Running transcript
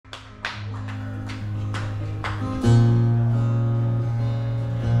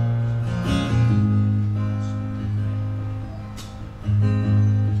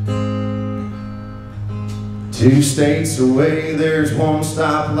2 states away, there's one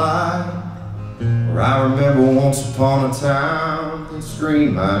stoplight where I remember once upon a time they'd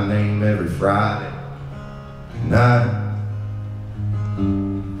scream my name every Friday night.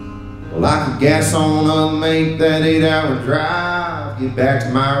 Well, I could gas on up, make that 8-hour drive, get back to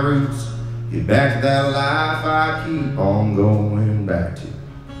my roots, get back to that life I keep on going back to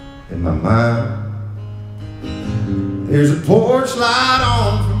in my mind. There's a porch light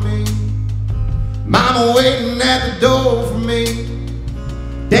on for me, Mama waiting at the door for me,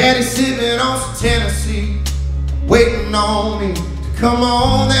 Daddy sipping on some Tennessee, waiting on me to come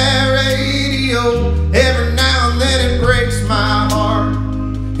on that radio. Every now and then it breaks my heart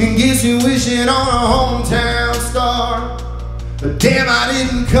and gets me wishing on a hometown star. But damn, I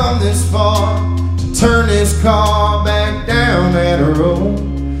didn't come this far to turn this car back down that road.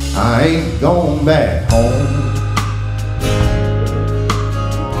 I ain't going back home.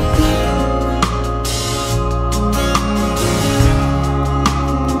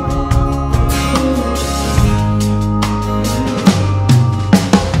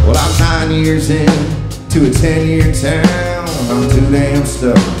 Well, I'm 9 years in to a 10-year town. I'm too damn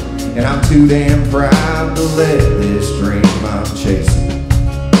stubborn and I'm too damn proud to let this dream I'm chasing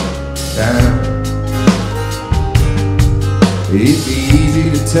down. It'd be easy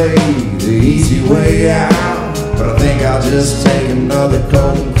to take the easy way out, but I think I'll just take another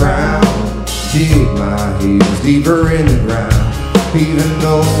coat and crown, dig my heels deeper in the ground, even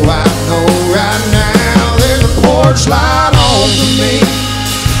though I know right now there's a porch light on for me,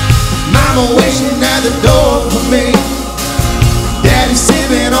 Mama waiting at the door for me, Daddy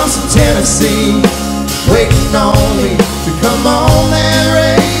sipping on some Tennessee, waiting on me to come on that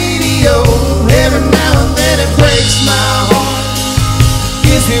radio. Every now and then it breaks my heart,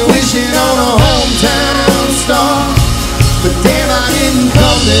 gets me wishing on a hometown star. But damn, I didn't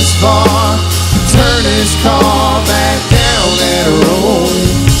come this far to turn this car back down that road.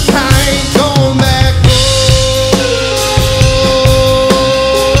 I ain't going back home.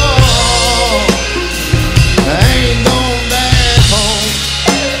 I ain't going back home.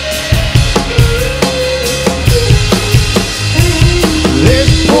 There's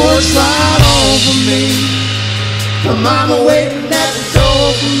a porch light on for me, my mama waiting at the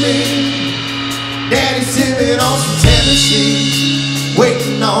door for me, Daddy sipping on some Tennessee,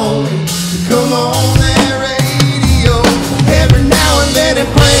 waiting on me to come on that radio. Every now and then it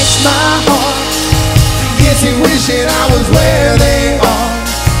breaks my heart, gets me wishing I was where they are.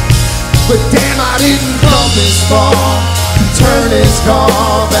 But damn, I didn't come this far to turn this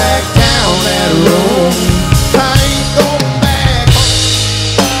car back down that road. I ain't going back home.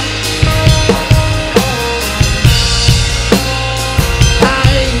 I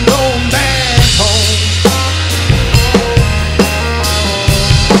ain't going back home.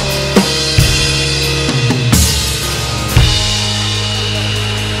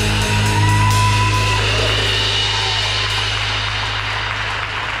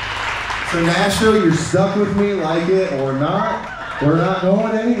 So Nashville, you're stuck with me, like it or not. We're not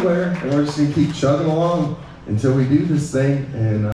going anywhere, and we're just gonna keep chugging along until we do this thing. And